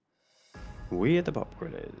We are the Pop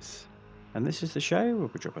Grillers, and this is the show where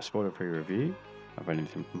we drop a spoiler-free review of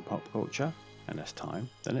anything from pop culture in less time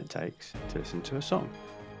than it takes to listen to a song.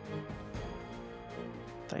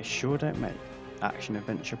 They sure don't make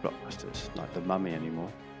action-adventure blockbusters like The Mummy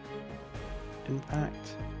anymore. In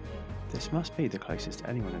fact, this must be the closest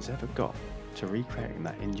anyone has ever got to recreating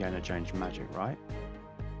that Indiana Jones magic, right?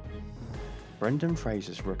 Brendan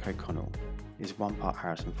Fraser's Rook O'Connell is one part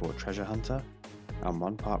Harrison Ford treasure hunter and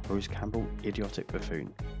one part Bruce Campbell idiotic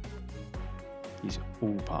buffoon. He's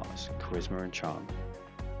all parts charisma and charm,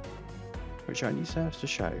 which only serves to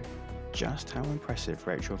show just how impressive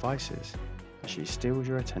Rachel Weisz is, as she steals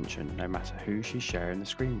your attention no matter who she's sharing the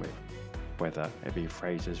screen with, whether it be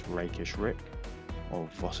Fraser's rakish Rick, or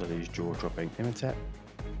Vossely's jaw-dropping Imhotep,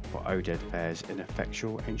 or Oded Fehr's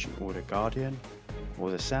ineffectual Ancient Order Guardian,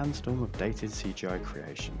 or the sandstorm of dated CGI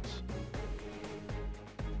creations.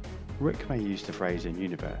 Rick may use the phrase in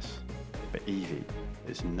universe, but Evie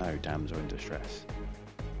is no damsel in distress.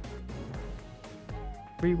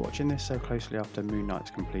 Rewatching this so closely after Moon Knight's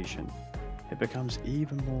completion, it becomes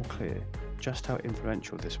even more clear just how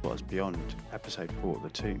influential this was beyond episode 4 of The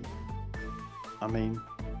Tomb. I mean,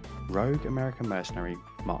 rogue American mercenary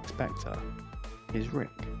Mark Spector is Rick,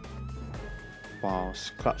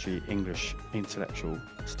 whilst clutchy English intellectual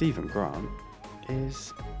Stephen Grant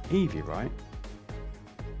is Evie, right?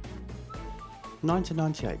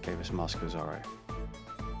 1998 gave us Mask of Zorro.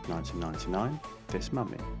 1999, This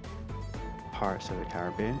Mummy. Pirates of the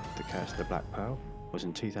Caribbean, The Curse of the Black Pearl was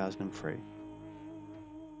in 2003.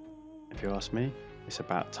 If you ask me, it's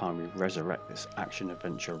about time we resurrect this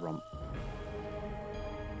action-adventure romp.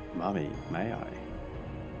 Mummy, may I?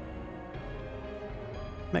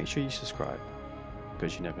 Make sure you subscribe,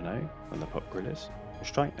 because you never know when the Pop Grillers will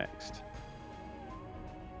strike next.